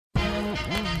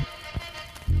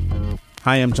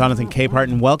Hi, I'm Jonathan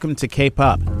Capehart, and welcome to Cape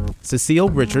Up. Cecile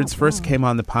Richards first came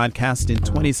on the podcast in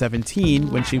 2017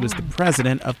 when she was the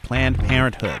president of Planned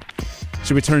Parenthood.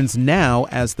 She returns now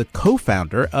as the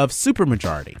co-founder of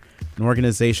Supermajority, an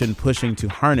organization pushing to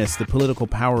harness the political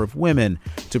power of women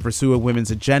to pursue a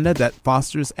women's agenda that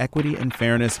fosters equity and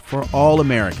fairness for all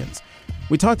Americans.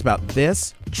 We talked about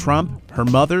this, Trump, her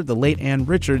mother, the late Ann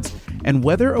Richards, and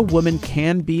whether a woman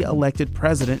can be elected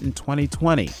president in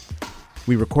 2020.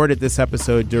 We recorded this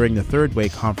episode during the Third Way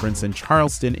Conference in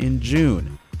Charleston in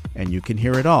June, and you can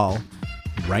hear it all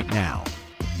right now.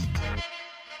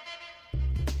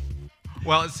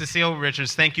 Well, Cecile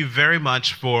Richards, thank you very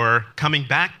much for coming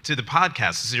back to the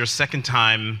podcast. This is your second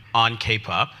time on Cape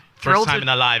Up, first time in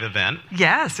a live event.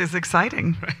 Yes, it's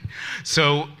exciting. Right.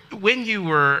 So when you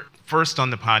were first on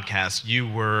the podcast, you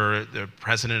were the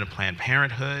president of Planned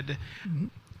Parenthood. Mm-hmm.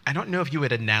 I don't know if you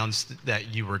had announced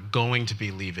that you were going to be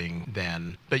leaving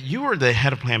then, but you were the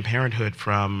head of Planned Parenthood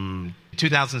from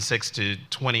 2006 to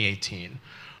 2018.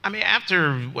 I mean,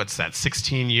 after,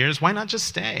 16 years, why not just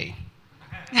stay?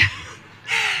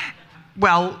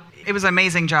 Well, it was an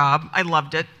amazing job. I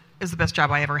loved it. It was the best job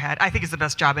I ever had. I think it's the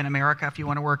best job in America if you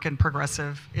want to work in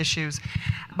progressive issues.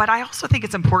 But I also think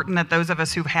it's important that those of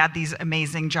us who've had these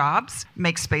amazing jobs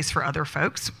make space for other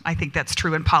folks. I think that's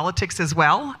true in politics as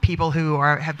well. People who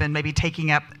have been maybe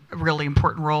taking up really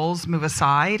important roles move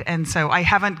aside. And so I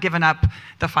haven't given up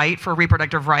the fight for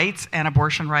reproductive rights and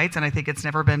abortion rights, and I think it's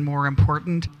never been more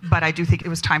important. But I do think it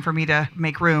was time for me to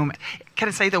make room. Can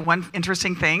I say the one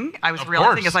interesting thing I was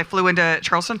realizing as I flew into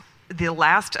Charleston? The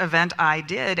last event I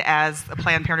did as the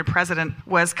Planned Parenthood president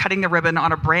was cutting the ribbon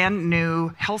on a brand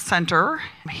new health center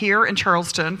here in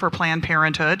Charleston for Planned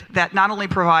Parenthood that not only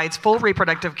provides full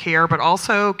reproductive care, but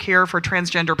also care for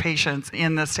transgender patients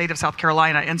in the state of South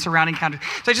Carolina and surrounding counties.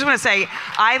 So I just want to say,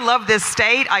 I love this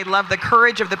state. I love the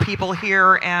courage of the people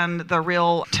here and the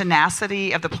real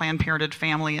tenacity of the Planned Parenthood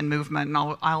family and movement, and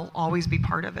I'll always be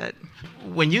part of it.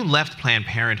 When you left Planned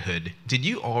Parenthood, did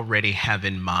you already have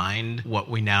in mind what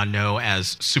we now know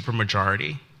as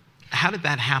Supermajority? How did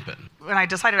that happen? When I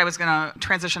decided I was going to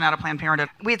transition out of Planned Parenthood,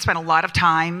 we had spent a lot of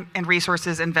time and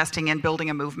resources investing in building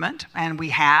a movement, and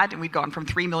we'd gone from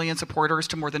 3 million supporters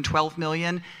to more than 12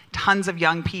 million, tons of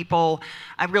young people.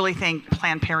 I really think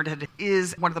Planned Parenthood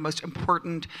is one of the most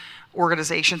important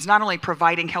organizations, not only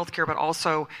providing healthcare, but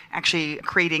also actually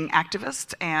creating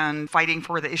activists and fighting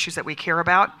for the issues that we care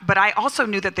about. But I also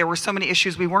knew that there were so many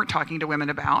issues we weren't talking to women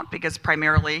about, because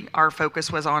primarily our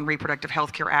focus was on reproductive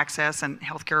healthcare access and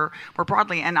healthcare more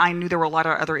broadly. And I knew there were a lot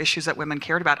of other issues that women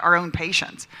cared about, our own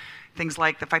patients. Things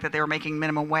like the fact that they were making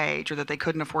minimum wage or that they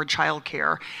couldn't afford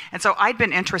childcare. And so I'd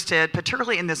been interested,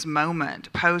 particularly in this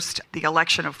moment, post the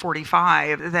election of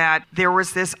 45, that there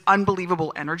was this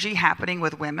unbelievable energy happening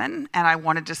with women. And I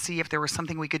wanted to see if there was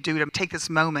something we could do to take this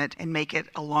moment and make it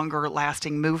a longer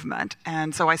lasting movement.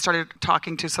 And so I started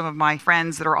talking to some of my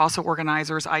friends that are also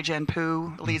organizers. Ai-jen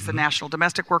Poo leads the National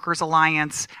Domestic Workers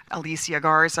Alliance, Alicia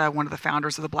Garza, one of the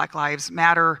founders of the Black Lives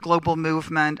Matter global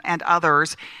movement, and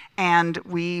others. And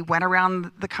we went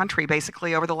around the country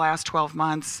basically over the last 12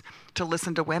 months to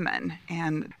listen to women.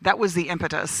 And that was the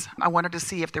impetus. I wanted to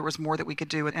see if there was more that we could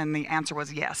do, and the answer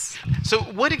was yes. So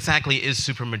what exactly is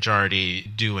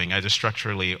Supermajority doing, either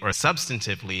structurally or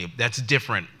substantively, that's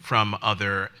different from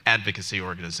other advocacy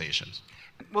organizations?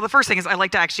 Well, the first thing is I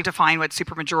like to actually define what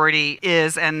supermajority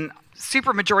is, and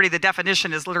supermajority, the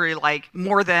definition is literally like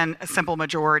more than a simple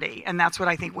majority. And that's what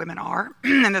I think women are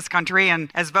in this country,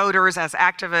 and as voters, as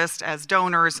activists, as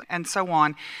donors, and so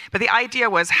on. But the idea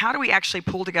was, how do we actually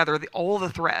pull together all the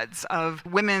threads of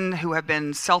women who have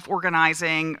been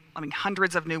self-organizing? I mean,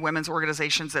 hundreds of new women's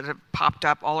organizations that have popped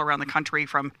up all around the country,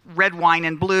 from Red Wine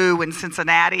and Blue in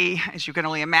Cincinnati, as you can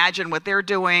only imagine what they're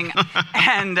doing.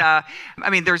 And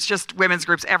there's just women's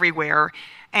groups everywhere.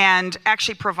 And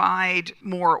actually provide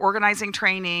more organizing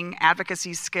training,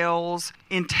 advocacy skills,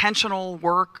 intentional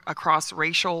work across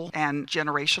racial and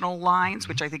generational lines,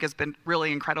 which I think has been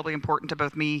really incredibly important to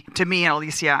both me and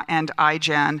Alicia and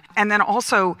Ai-jen. And then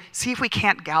also see if we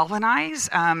can't galvanize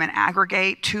and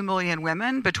aggregate 2 million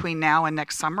women between now and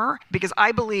next summer, because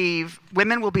I believe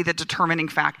women will be the determining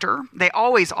factor. They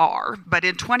always are, but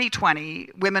in 2020,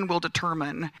 women will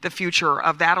determine the future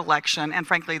of that election and,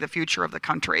 frankly, the future of the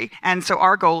country. And so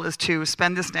our goal is to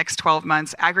spend this next 12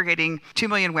 months aggregating 2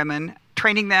 million women,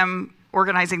 training them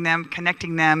organizing them,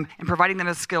 connecting them, and providing them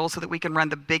the skills so that we can run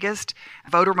the biggest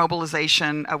voter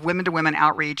mobilization of women-to-women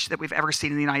outreach that we've ever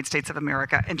seen in the United States of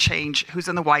America, and change who's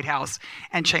in the White House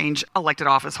and change elected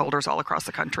office holders all across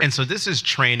the country. And so this is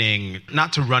training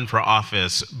not to run for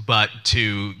office, but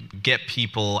to get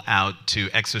people out to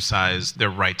exercise their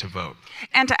right to vote.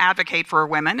 And to advocate for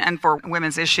women and for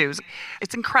women's issues.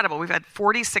 It's incredible. We've had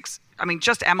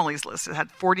just Emily's list has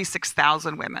had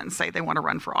 46,000 women say they want to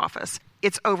run for office.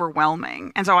 It's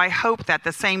overwhelming. And so I hope that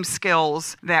the same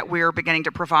skills that we're beginning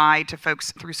to provide to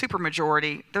folks through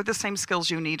supermajority, they're the same skills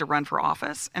you need to run for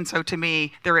office. And so to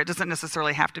me, it doesn't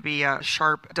necessarily have to be a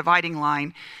sharp dividing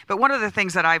line. But one of the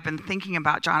things that I've been thinking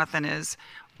about, Jonathan, is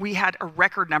we had a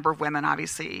record number of women,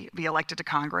 obviously, be elected to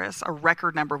Congress, a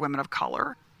record number of women of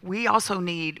color. We also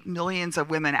need millions of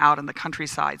women out in the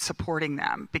countryside supporting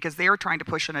them because they are trying to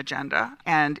push an agenda,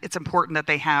 and it's important that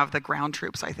they have the ground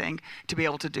troops, I think, to be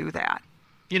able to do that.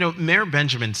 You know, Mayor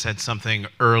Benjamin said something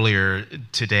earlier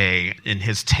today in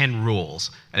his 10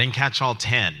 rules. I didn't catch all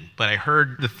 10, but I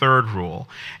heard the third rule.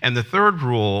 And the third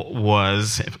rule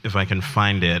was, if I can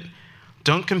find it,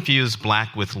 don't confuse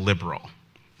black with liberal.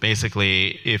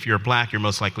 Basically, if you're black, you're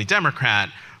most likely Democrat,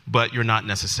 but you're not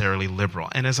necessarily liberal.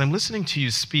 And as I'm listening to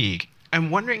you speak, I'm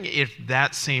wondering if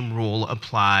that same rule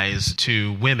applies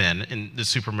to women in the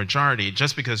supermajority.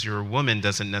 Just because you're a woman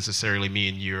doesn't necessarily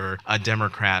mean you're a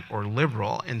Democrat or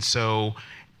liberal. And so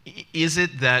is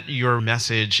it that your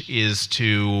message is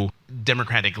to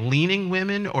Democratic-leaning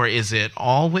women, or is it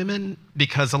all women?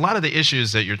 Because a lot of the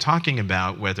issues that you're talking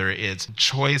about, whether it's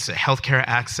choice, healthcare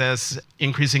access,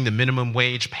 increasing the minimum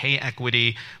wage, pay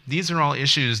equity, these are all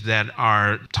issues that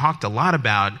are talked a lot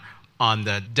about on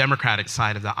the Democratic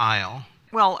side of the aisle.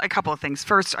 Well, a couple of things.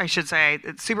 First, I should say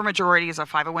that Supermajority is a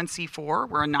 501c4.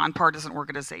 We're a nonpartisan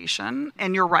organization.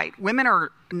 And you're right, women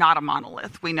are not a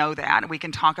monolith. We know that. And we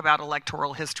can talk about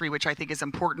electoral history, which I think is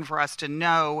important for us to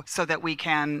know so that we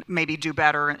can maybe do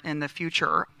better in the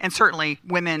future. And certainly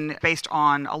women, based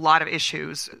on a lot of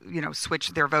issues,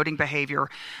 switch their voting behavior.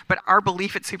 But our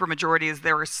belief at Supermajority is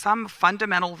there are some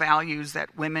fundamental values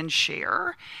that women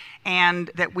share and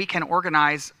that we can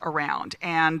organize around.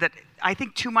 And that I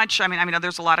think too much,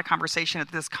 there's a lot of conversation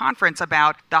at this conference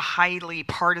about the highly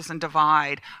partisan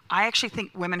divide. I actually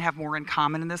think women have more in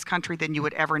common in this country than you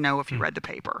would ever know if you read the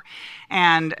paper.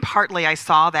 And partly I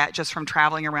saw that just from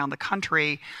traveling around the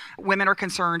country. Women are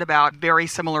concerned about very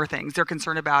similar things. They're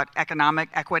concerned about economic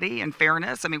equity and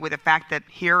fairness. With the fact that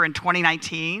here in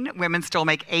 2019, women still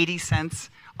make 80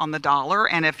 cents on the dollar,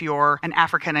 and if you're an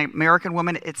African American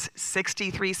woman, it's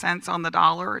 63 cents on the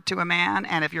dollar to a man,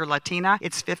 and if you're Latina,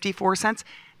 it's 54 cents.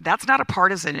 That's not a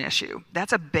partisan issue.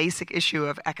 That's a basic issue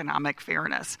of economic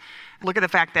fairness. Look at the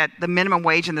fact that the minimum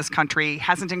wage in this country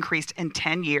hasn't increased in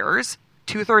 10 years.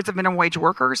 2/3 of minimum wage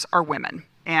workers are women.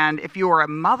 And if you are a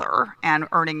mother and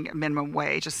earning minimum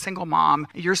wage, a single mom,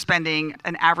 you're spending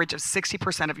an average of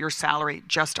 60% of your salary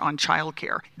just on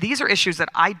childcare. These are issues that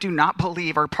I do not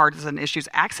believe are partisan issues.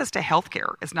 Access to health care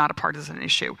is not a partisan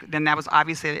issue. Then that was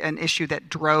obviously an issue that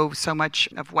drove so much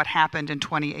of what happened in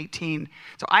 2018.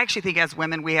 So I actually think as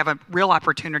women, we have a real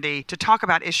opportunity to talk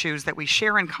about issues that we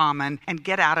share in common and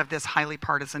get out of this highly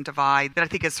partisan divide that I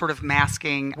think is sort of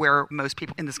masking where most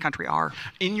people in this country are.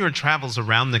 In your travels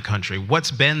around the country,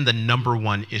 what's been the number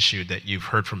one issue that you've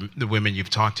heard from the women you've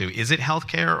talked to? Is it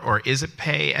healthcare, or is it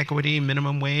pay equity,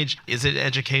 minimum wage? Is it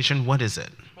education? What is it?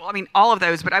 Well, all of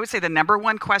those, but I would say the number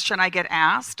one question I get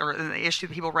asked, or the issue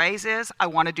that people raise, is, I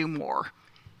want to do more.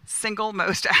 Single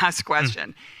most asked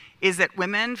question. Is that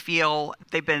women feel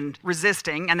they've been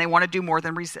resisting and they want to do more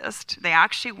than resist. They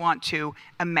actually want to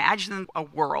imagine a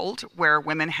world where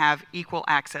women have equal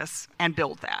access and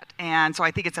build that. And so I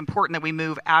think it's important that we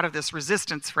move out of this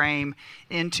resistance frame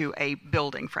into a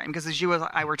building frame. Because as you and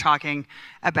I were talking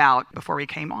about before we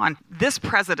came on, this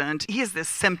president, he is this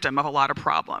symptom of a lot of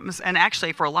problems. And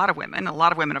actually for a lot of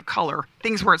women of color,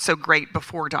 things weren't so great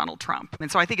before Donald Trump.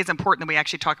 And so I think it's important that we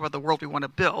actually talk about the world we want to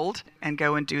build and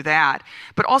go and do that.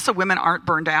 But also women aren't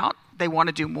burned out. They want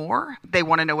to do more. They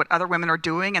want to know what other women are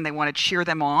doing, and they want to cheer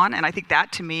them on. And I think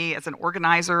that, to me, as an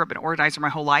organizer, I've been an organizer my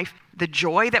whole life, the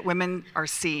joy that women are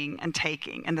seeing and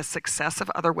taking and the success of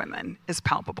other women is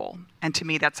palpable. And to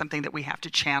me, that's something that we have to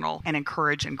channel and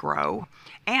encourage and grow.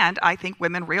 And I think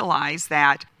women realize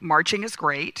that marching is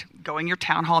great. Going to your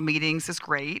town hall meetings is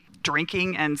great.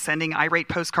 Drinking and sending irate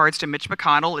postcards to Mitch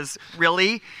McConnell is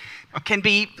really can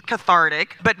be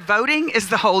cathartic, but voting is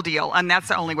the whole deal, and that's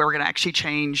the only way we're going to actually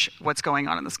change what's going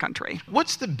on in this country.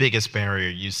 What's the biggest barrier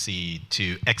you see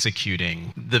to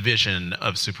executing the vision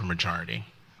of supermajority?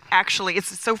 actually,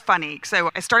 it's so funny.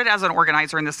 So I started as an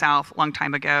organizer in the South a long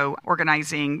time ago,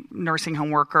 organizing nursing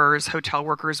home workers, hotel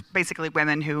workers, basically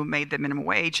women who made the minimum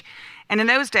wage. And in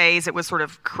those days, it was sort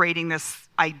of creating this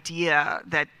idea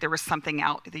that there was something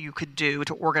out that you could do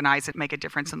to organize and make a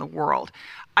difference in the world.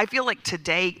 I feel like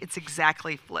today it's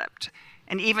exactly flipped.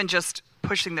 And even just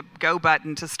pushing the go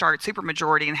button to start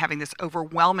supermajority and having this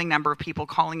overwhelming number of people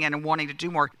calling in and wanting to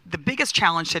do more. The biggest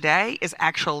challenge today is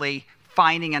actually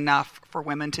finding enough for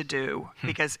women to do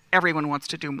because everyone wants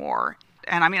to do more.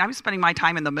 And I mean, I'm spending my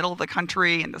time in the middle of the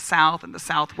country, in the South and the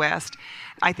Southwest.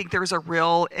 I think there's a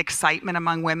real excitement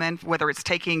among women, whether it's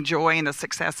taking joy in the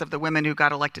success of the women who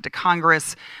got elected to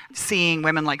Congress, seeing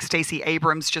women like Stacey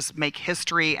Abrams just make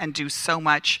history and do so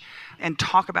much and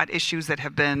talk about issues that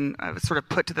have been sort of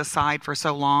put to the side for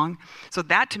so long. So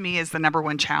that to me is the number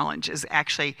one challenge, is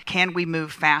actually, can we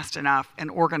move fast enough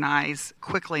and organize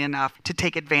quickly enough to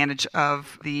take advantage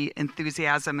of the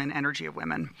enthusiasm and energy of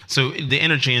women? So the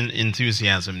energy and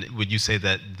enthusiasm, would you say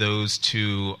that those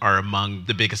two are among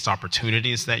the biggest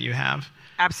opportunities that you have?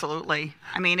 Absolutely.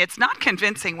 I mean, it's not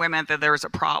convincing women that there's a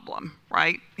problem,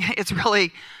 right? It's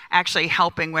really actually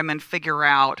helping women figure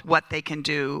out what they can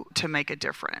do to make a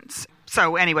difference.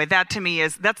 So anyway, that to me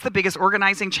that's the biggest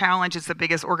organizing challenge. It's the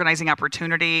biggest organizing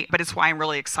opportunity, but it's why I'm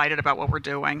really excited about what we're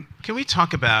doing. Can we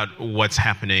talk about what's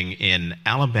happening in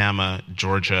Alabama,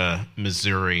 Georgia,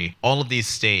 Missouri, all of these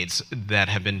states that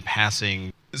have been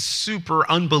passing super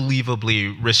unbelievably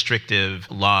restrictive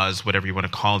laws, whatever you want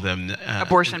to call them.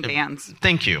 Abortion bans.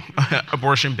 Thank you.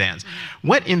 Abortion bans.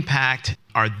 What impact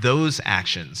are those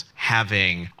actions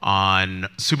having on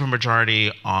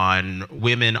supermajority, on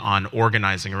women, on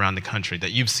organizing around the country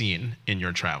that you've seen in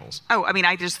your travels? Oh, I mean,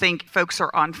 I just think folks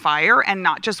are on fire, and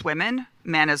not just women,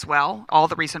 men as well. All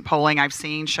the recent polling I've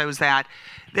seen shows that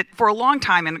for a long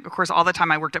time, and of course all the time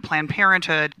I worked at Planned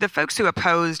Parenthood, the folks who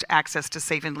opposed access to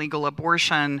safe and legal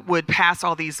abortion would pass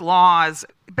all these laws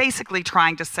basically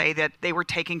trying to say that they were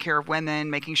taking care of women,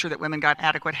 making sure that women got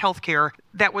adequate health care.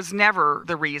 That was never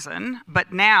the reason.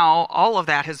 But now all of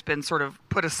that has been sort of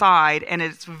put aside, and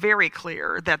it's very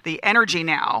clear that the energy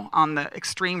now on the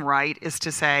extreme right is to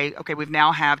say, okay, we've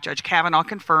now have Judge Kavanaugh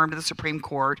confirmed to the Supreme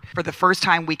Court. For the first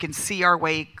time, we can see our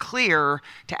way clear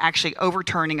to actually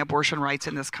overturning abortion rights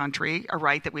in this country, a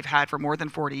right that we've had for more than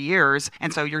 40 years.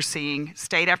 And so you're seeing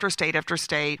state after state after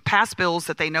state pass bills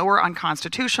that they know are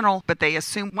unconstitutional, but they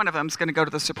assume one of them is going to go to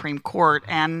the Supreme Court.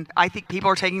 And I think people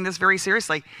are taking this very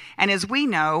seriously. And as we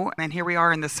know, and here we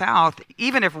are in the South,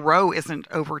 even if Roe isn't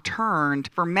overturned,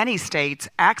 for many states,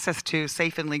 access to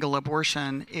safe and legal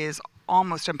abortion is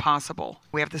almost impossible.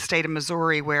 We have the state of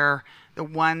Missouri where the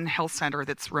one health center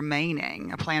that's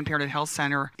remaining, a Planned Parenthood health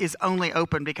center, is only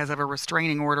open because of a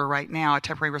restraining order right now, a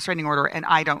temporary restraining order, and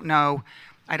I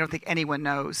don't think anyone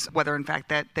knows whether, in fact,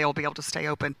 that they'll be able to stay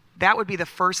open. That would be the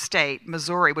first state,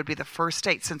 Missouri would be the first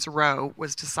state since Roe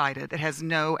was decided that has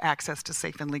no access to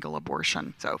safe and legal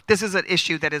abortion. So this is an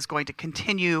issue that is going to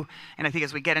continue, and I think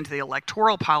as we get into the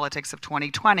electoral politics of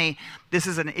 2020, this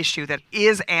is an issue that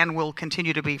is and will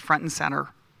continue to be front and center.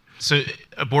 So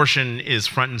abortion is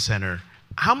front and center.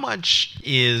 How much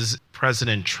is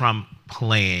President Trump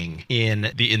playing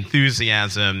in the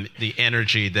enthusiasm, the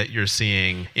energy that you're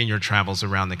seeing in your travels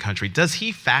around the country? Does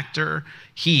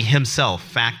he himself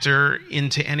factor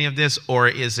into any of this, or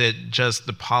is it just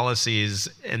the policies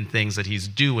and things that he's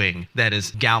doing that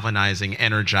is galvanizing,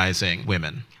 energizing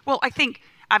women? Well, I think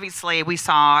obviously we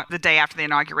saw the day after the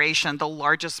inauguration the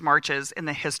largest marches in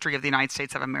the history of the United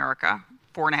States of America.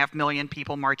 4.5 million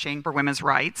people marching for women's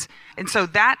rights. And so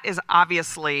that is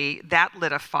obviously, that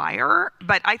lit a fire.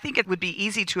 But I think it would be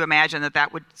easy to imagine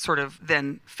that would sort of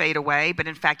then fade away. But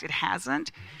in fact, it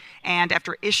hasn't. And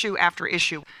after issue,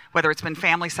 whether it's been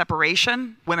family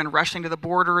separation, women rushing to the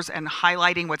borders and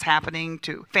highlighting what's happening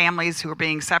to families who are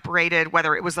being separated,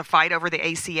 whether it was the fight over the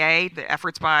ACA, the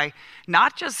efforts by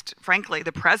not just, frankly,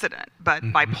 the president, but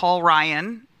by Paul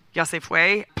Ryan,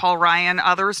 Paul Ryan,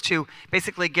 others, to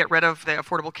basically get rid of the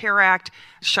Affordable Care Act,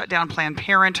 shut down Planned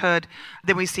Parenthood.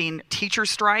 Then we've seen teacher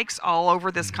strikes all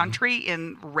over this country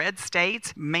in red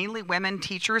states, mainly women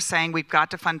teachers saying we've got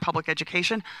to fund public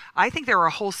education. I think there are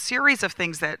a whole series of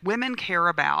things that women care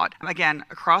about, again,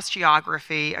 across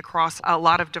geography, across a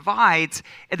lot of divides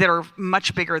that are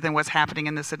much bigger than what's happening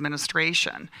in this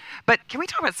administration. But can we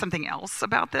talk about something else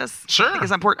about this? Sure. I think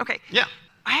it's important. Okay. Yeah.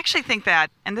 I actually think that,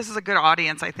 and this is a good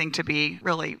audience, I think, to be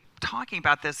really talking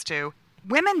about this too.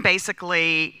 Women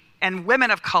basically, and women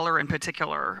of color in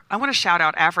particular, I want to shout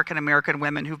out African American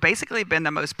women who've basically been the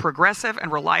most progressive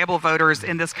and reliable voters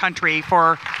in this country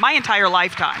for my entire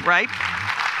lifetime, right?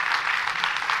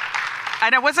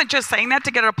 And I wasn't just saying that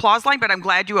to get an applause line, but I'm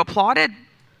glad you applauded.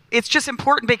 It's just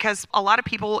important because a lot of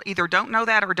people either don't know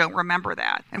that or don't remember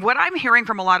that. And what I'm hearing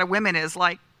from a lot of women is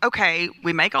like, okay,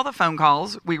 we make all the phone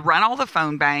calls, we run all the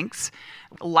phone banks.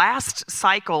 Last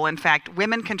cycle, in fact,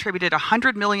 women contributed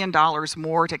 $100 million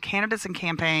more to candidates and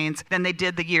campaigns than they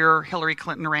did the year Hillary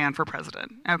Clinton ran for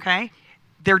president, okay?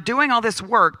 They're doing all this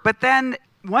work, but then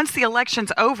once the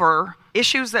election's over,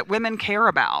 issues that women care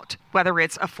about, whether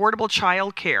it's affordable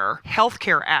child care, health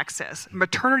care access,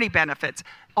 maternity benefits,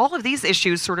 all of these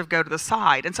issues sort of go to the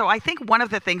side. And so I think one of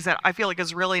the things that I feel like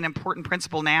is really an important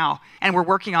principle now, and we're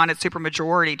working on at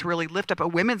Supermajority to really lift up a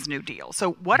women's New Deal.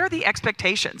 So what are the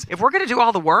expectations? If we're going to do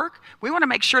all the work, we want to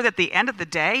make sure that at the end of the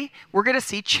day, we're going to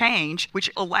see change,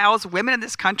 which allows women in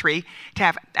this country to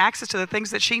have access to the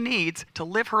things that she needs to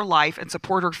live her life and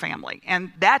support her family.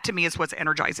 And that, to me, is what's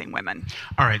energizing women.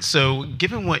 All right. So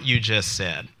given what you just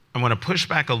said, I want to push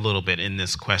back a little bit in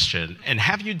this question and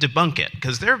have you debunk it,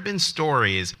 because there have been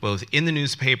stories both in the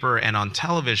newspaper and on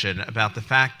television about the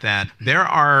fact that there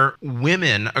are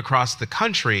women across the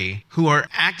country who are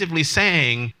actively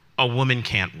saying a woman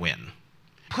can't win.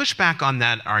 Push back on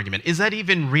that argument. Is that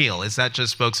even real? Is that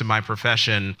just folks in my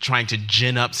profession trying to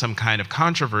gin up some kind of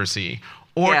controversy?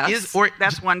 Or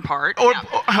that's one part.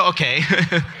 Okay,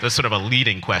 that's sort of a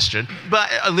leading question, but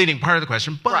a leading part of the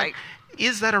question. But right.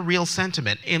 Is that a real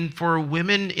sentiment? And for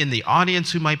women in the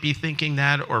audience who might be thinking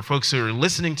that, or folks who are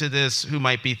listening to this who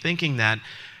might be thinking that,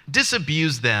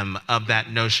 disabuse them of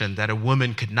that notion that a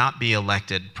woman could not be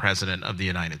elected president of the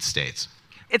United States.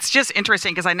 It's just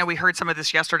interesting because I know we heard some of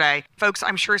this yesterday. Folks,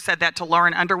 I'm sure, said that to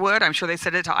Lauren Underwood. I'm sure they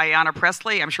said it to Ayanna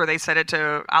Pressley. I'm sure they said it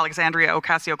to Alexandria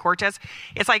Ocasio-Cortez.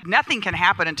 It's like nothing can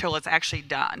happen until it's actually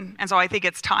done. And so I think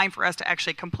it's time for us to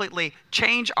actually completely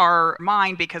change our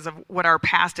mind because of what our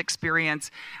past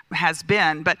experience has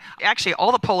been. But actually,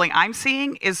 all the polling I'm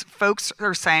seeing is folks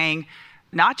are saying,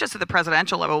 not just at the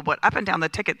presidential level, but up and down the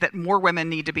ticket, that more women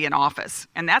need to be in office.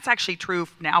 And that's actually true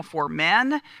now for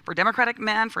men, for Democratic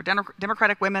men, for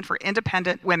Democratic women, for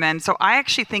independent women. So I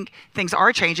actually think things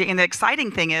are changing. And the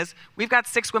exciting thing is we've got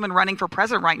 6 women running for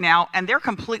president right now, and they're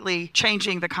completely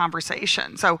changing the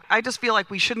conversation. So I just feel like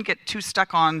we shouldn't get too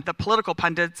stuck on the political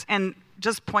pundits. And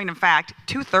just point of fact,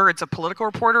 2/3 of political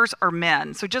reporters are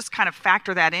men. So just kind of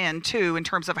factor that in, too, in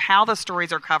terms of how the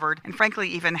stories are covered and, frankly,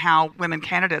 even how women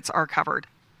candidates are covered.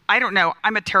 I don't know.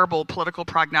 I'm a terrible political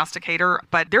prognosticator,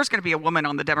 but there's going to be a woman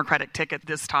on the Democratic ticket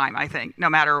this time, I think, no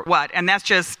matter what. And that's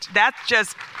just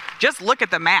look at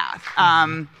the math.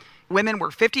 Women were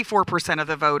 54% of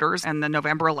the voters in the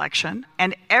November election,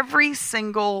 and every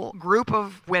single group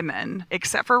of women,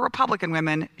 except for Republican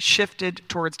women, shifted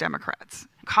towards Democrats.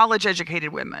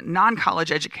 College-educated women,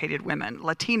 non-college-educated women,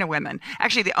 Latina women.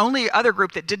 Actually, the only other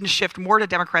group that didn't shift more to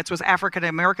Democrats was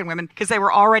African-American women because they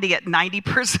were already at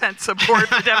 90% support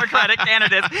for Democratic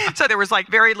candidates. So there was like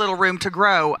very little room to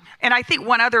grow. And I think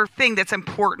one other thing that's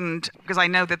important, because I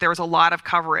know that there was a lot of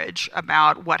coverage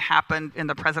about what happened in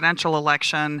the presidential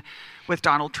election with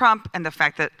Donald Trump and the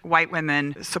fact that white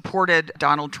women supported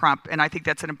Donald Trump. And I think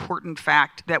that's an important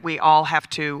fact that we all have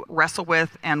to wrestle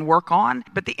with and work on.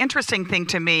 But the interesting thing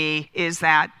to me is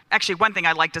that, actually one thing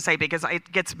I'd like to say, because it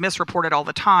gets misreported all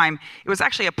the time, it was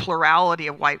actually a plurality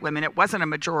of white women. It wasn't a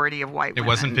majority of white women. It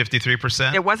wasn't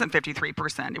 53%? It wasn't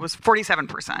 53%. It was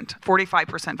 47%.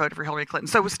 45% voted for Hillary Clinton.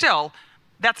 So it was still...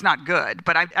 That's not good,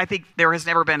 but I think there has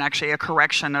never been actually a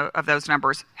correction of those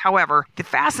numbers. However, the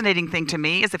fascinating thing to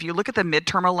me is if you look at the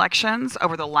midterm elections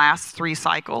over the last 3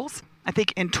 cycles, I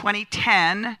think in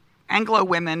 2010, Anglo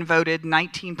women voted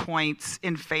 19 points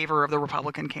in favor of the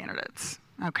Republican candidates.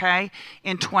 Okay?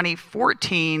 In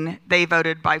 2014, they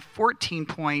voted by 14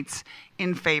 points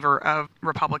in favor of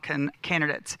Republican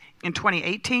candidates. In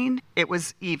 2018, it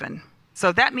was even.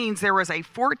 So that means there was a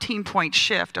 14-point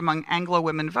shift among Anglo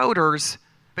women voters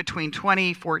between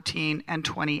 2014 and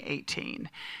 2018.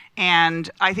 And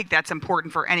I think that's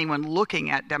important for anyone looking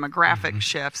at demographic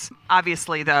shifts.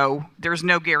 Obviously, though, there's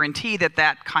no guarantee that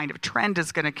that kind of trend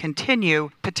is going to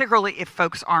continue, particularly if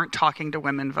folks aren't talking to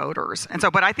women voters. And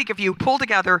so, but I think if you pull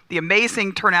together the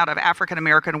amazing turnout of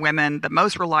African-American women, the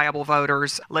most reliable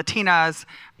voters, Latinas,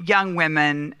 young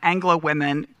women, Anglo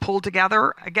women, pulled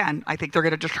together, again, I think they're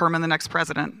going to determine the next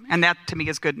president. And that, to me,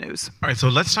 is good news. All right, so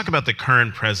let's talk about the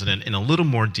current president in a little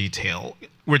more detail.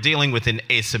 We're dealing with an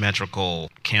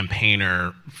asymmetrical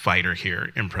campaigner fighter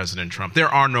here in President Trump. There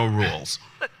are no rules.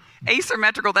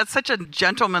 Asymmetrical, that's such a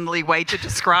gentlemanly way to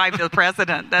describe the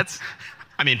president.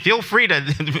 I mean, feel free to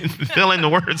fill in the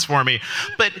words for me.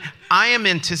 But I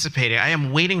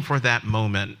am waiting for that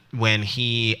moment when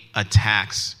he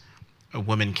attacks a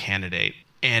woman candidate.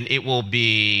 And it will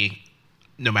be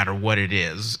no matter what it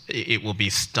is, it will be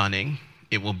stunning.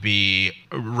 It will be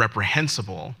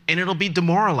reprehensible, and it'll be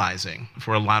demoralizing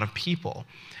for a lot of people.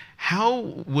 How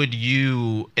would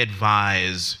you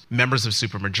advise members of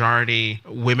supermajority,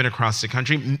 women across the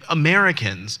country,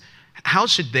 Americans, how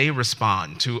should they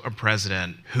respond to a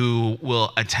president who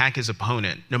will attack his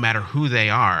opponent, no matter who they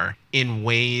are, in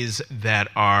ways that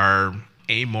are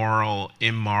amoral,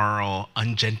 immoral,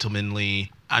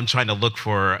 ungentlemanly? I'm trying to look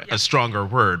for a stronger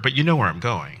word, but you know where I'm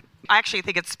going. I actually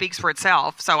think it speaks for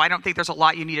itself. So I don't think there's a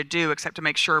lot you need to do except to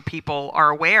make sure people are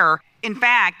aware. In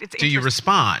fact, it's Do you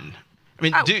respond?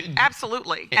 I mean,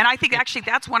 absolutely. And I think actually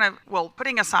that's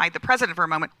putting aside the president for a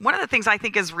moment, one of the things I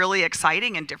think is really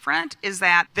exciting and different is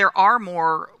that there are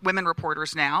more women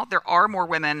reporters now. There are more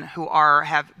women who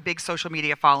have big social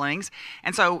media followings.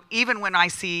 And so even when I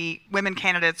see women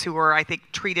candidates who are, I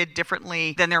think, treated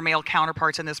differently than their male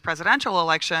counterparts in this presidential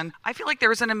election, I feel like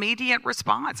there's an immediate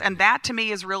response. And that to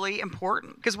me is really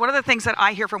important. Because one of the things that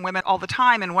I hear from women all the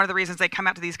time, and one of the reasons they come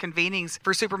out to these convenings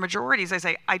for supermajorities, they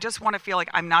say, I just want to feel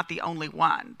like I'm not the only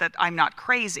one, that I'm not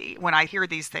crazy when I hear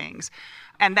these things.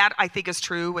 And that, I think, is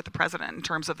true with the president in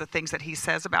terms of the things that he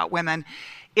says about women.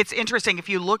 It's interesting, if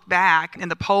you look back in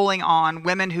the polling on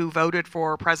women who voted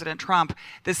for President Trump,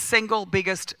 the single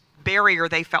biggest barrier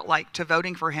they felt like to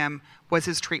voting for him was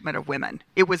his treatment of women.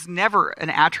 It was never an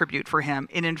attribute for him.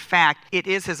 And in fact, it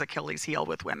is his Achilles heel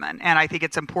with women. And I think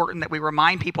it's important that we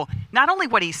remind people not only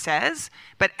what he says,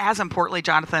 but as importantly,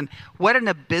 Jonathan, what an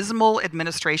abysmal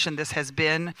administration this has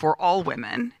been for all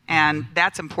women. And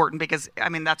that's important because, I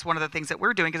mean, that's one of the things that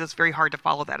we're doing because it's very hard to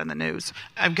follow that in the news.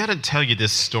 I've got to tell you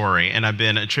this story, and I've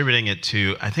been attributing it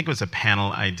to, I think it was a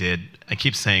panel I did. I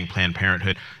keep saying Planned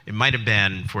Parenthood. It might have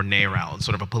been for NARAL,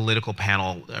 sort of a political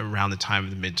panel around the time of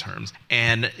the midterms.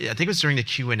 And I think it was during the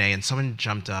Q&A, and someone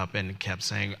jumped up and kept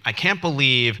saying, I can't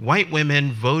believe white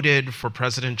women voted for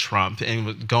President Trump, and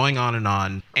was going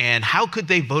on, and how could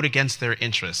they vote against their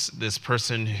interests? This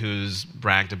person who's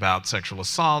bragged about sexual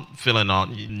assault, filling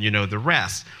on, the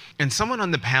rest. And someone on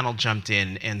the panel jumped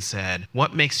in and said,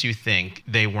 what makes you think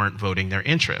they weren't voting their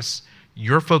interests?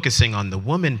 You're focusing on the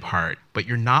woman part, but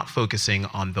you're not focusing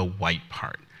on the white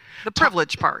part. The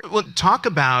privilege part. Well, talk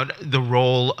about the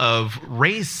role of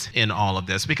race in all of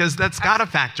this, because that's got to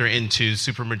factor into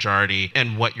supermajority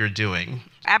and what you're doing.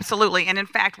 Absolutely. And in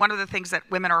fact, one of the things that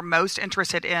women are most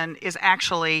interested in is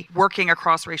actually working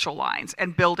across racial lines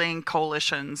and building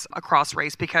coalitions across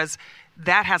race, because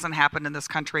that hasn't happened in this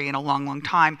country in a long, long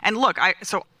time. And look,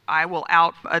 I will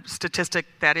out a statistic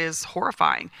that is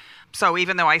horrifying. So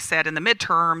even though I said in the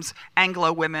midterms,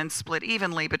 Anglo women split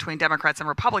evenly between Democrats and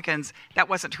Republicans, that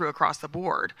wasn't true across the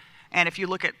board. And if you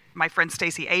look at my friend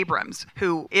Stacey Abrams,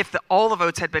 who, if all the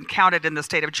votes had been counted in the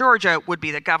state of Georgia, would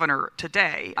be the governor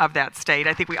today of that state.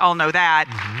 I think we all know that.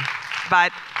 Mm-hmm.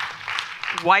 But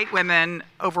white women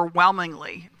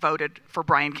overwhelmingly voted for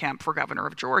Brian Kemp for governor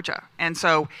of Georgia. And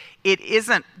so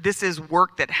this is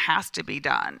work that has to be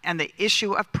done. And the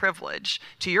issue of privilege,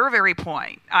 to your very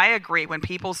point, I agree when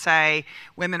people say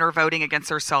women are voting against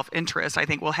their self-interest, I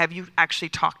think, well, have you actually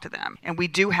talked to them? And we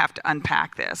do have to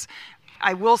unpack this.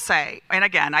 I will say, and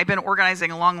again, I've been organizing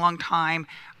a long, long time.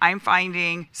 I'm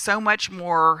finding so much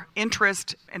more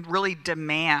interest and really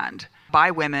demand by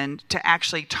women to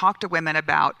actually talk to women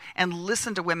about and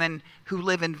listen to women who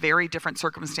live in very different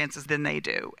circumstances than they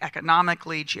do,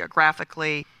 economically,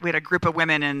 geographically. We had a group of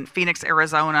women in Phoenix,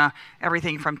 Arizona,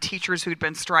 everything from teachers who'd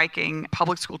been striking,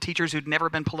 public school teachers who'd never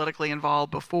been politically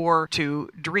involved before, to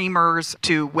dreamers,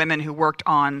 to women who worked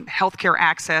on healthcare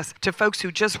access, to folks who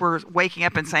just were waking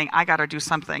up and saying, I got to do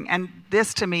something. And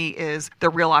this, to me, is the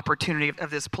real opportunity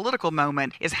of this political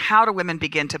moment, is how do women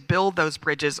begin to build those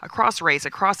bridges across race,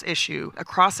 across issue,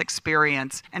 across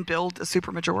experience, and build a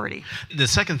supermajority. The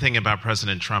second thing about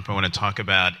President Trump I want to talk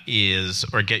about is,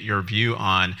 or get your view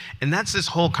on, and that's this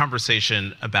whole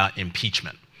conversation about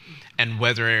impeachment and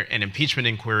whether an impeachment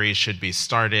inquiry should be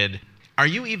started. Are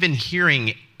you even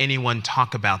hearing anyone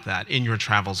talk about that in your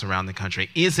travels around the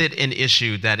country? Is it an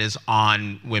issue that is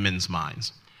on women's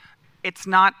minds? It's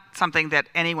not something that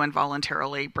anyone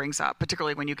voluntarily brings up,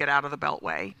 particularly when you get out of the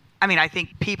Beltway. I mean, I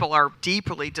think people are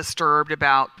deeply disturbed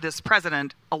about this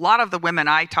president. A lot of the women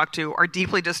I talk to are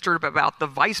deeply disturbed about the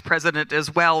vice president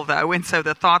as well, though. And so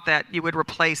the thought that you would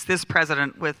replace this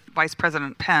president with Vice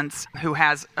President Pence, who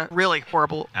has a really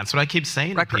horrible... That's what I keep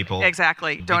saying to people.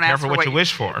 Exactly. Don't ask for what you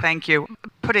wish for. Thank you.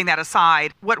 putting that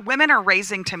aside, what women are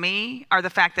raising to me are the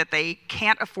fact that they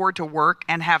can't afford to work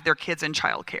and have their kids in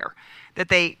childcare, that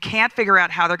they can't figure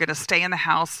out how they're going to stay in the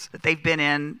house that they've been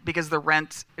in because of the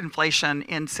rent inflation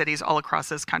in cities all across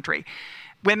this country.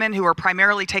 Women who are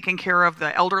primarily taking care of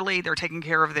the elderly, they're taking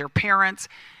care of their parents.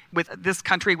 With this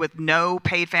country with no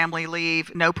paid family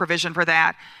leave, no provision for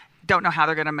that, don't know how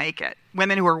they're going to make it.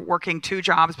 Women who are working 2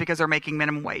 jobs because they're making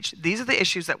minimum wage. These are the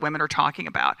issues that women are talking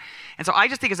about. And so I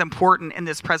just think it's important in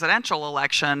this presidential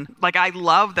election. Like, I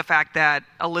love the fact that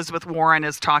Elizabeth Warren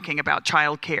is talking about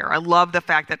child care. I love the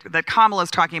fact that Kamala is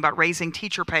talking about raising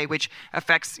teacher pay, which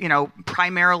affects,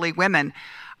 primarily women.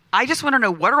 I just want to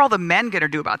know, what are all the men going to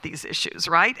do about these issues,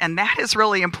 right? And that is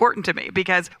really important to me,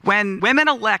 because when women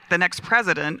elect the next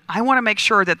president, I want to make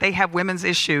sure that they have women's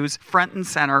issues front and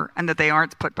center and that they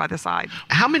aren't put by the side.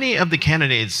 How many of the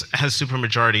candidates has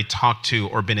Supermajority talked to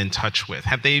or been in touch with?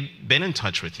 Have they been in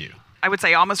touch with you? I would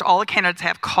say almost all the candidates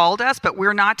have called us, but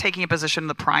we're not taking a position in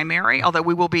the primary, although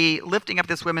we will be lifting up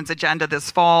this women's agenda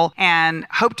this fall and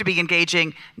hope to be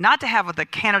engaging, not to have the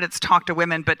candidates talk to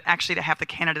women, but actually to have the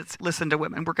candidates listen to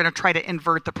women. We're going to try to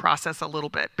invert the process a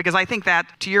little bit, because I think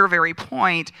that, to your very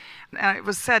point, it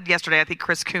was said yesterday, I think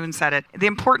Chris Coons said it, the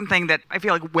important thing that I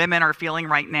feel like women are feeling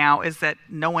right now is that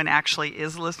no one actually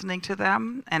is listening to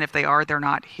them, and if they are, they're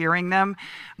not hearing them.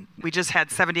 We just had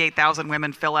 78,000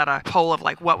 women fill out a poll of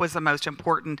what was the most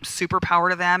important superpower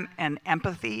to them, and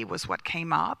empathy was what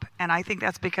came up. And I think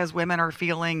that's because women are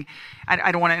feeling,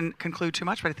 I don't want to conclude too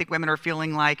much, but I think women are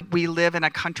feeling like we live in a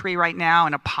country right now,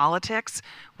 in a politics,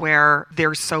 where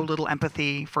there's so little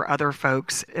empathy for other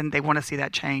folks, and they want to see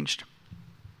that changed.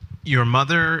 Your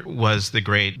mother was the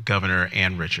great Governor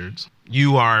Ann Richards.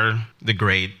 You are the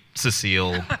great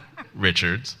Cecile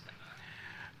Richards.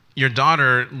 Your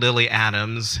daughter, Lily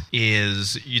Adams,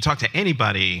 you talk to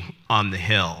anybody on the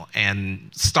Hill,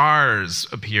 and stars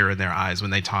appear in their eyes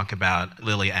when they talk about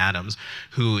Lily Adams,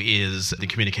 who is the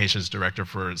communications director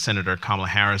for Senator Kamala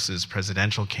Harris's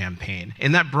presidential campaign.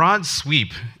 In that broad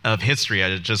sweep of history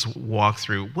I just walked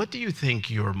through, what do you think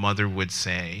your mother would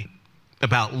say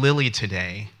about Lily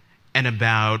today, and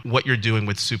about what you're doing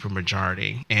with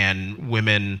Supermajority and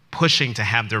women pushing to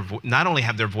have not only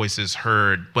have their voices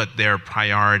heard, but their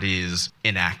priorities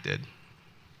enacted?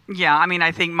 Yeah,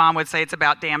 I think Mom would say it's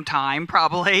about damn time,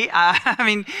 probably.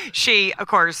 She, of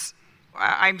course,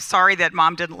 I'm sorry that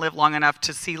Mom didn't live long enough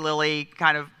to see Lily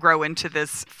kind of grow into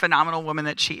this phenomenal woman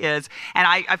that she is. And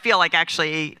I feel like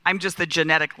actually I'm just the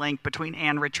genetic link between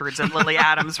Ann Richards and Lily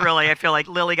Adams, really. I feel like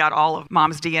Lily got all of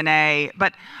Mom's DNA.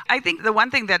 But I think the one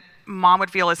thing that Mom would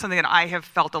feel is something that I have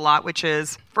felt a lot, which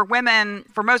is for women,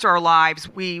 for most of our lives,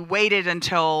 we waited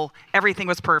until everything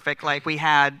was perfect. Like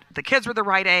the kids were the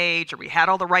right age, or we had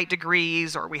all the right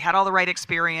degrees, or we had all the right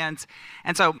experience.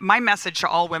 And so my message to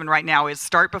all women right now is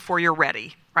start before you're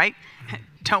ready, right?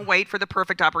 Don't wait for the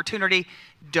perfect opportunity.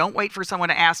 Don't wait for someone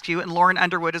to ask you. And Lauren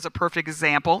Underwood is a perfect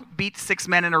example. Beat 6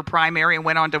 men in her primary and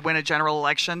went on to win a general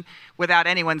election without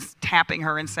anyone tapping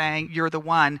her and saying, you're the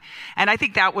one. And I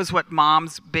think that was what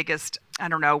Mom's biggest,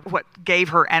 what gave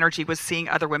her energy, was seeing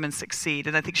other women succeed.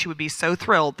 And I think she would be so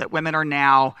thrilled that women are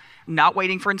now not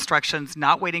waiting for instructions,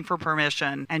 not waiting for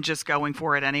permission, and just going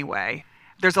for it anyway.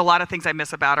 There's a lot of things I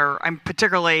miss about her. I'm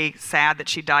particularly sad that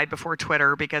she died before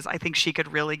Twitter, because I think she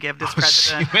could really give this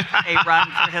president a run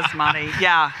for his money.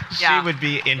 Yeah. She would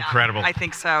be incredible. Yeah, I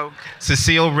think so.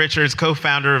 Cecile Richards,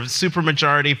 co-founder of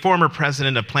Supermajority, former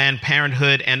president of Planned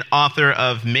Parenthood, and author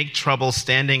of Make Trouble,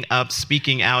 Standing Up,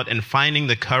 Speaking Out, and Finding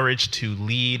the Courage to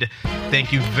Lead.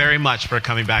 Thank you very much for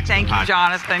coming back to the podcast. Thank you,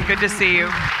 Jonathan. Good to see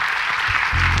you.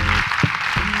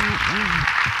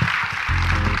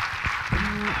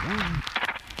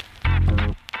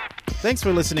 Thanks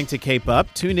for listening to Cape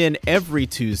Up. Tune in every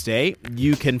Tuesday.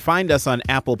 You can find us on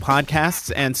Apple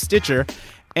Podcasts and Stitcher.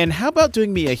 And how about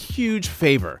doing me a huge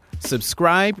favor?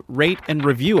 Subscribe, rate, and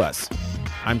review us.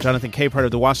 I'm Jonathan Capehart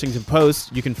of The Washington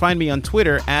Post. You can find me on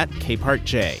Twitter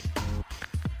 @CapehartJ.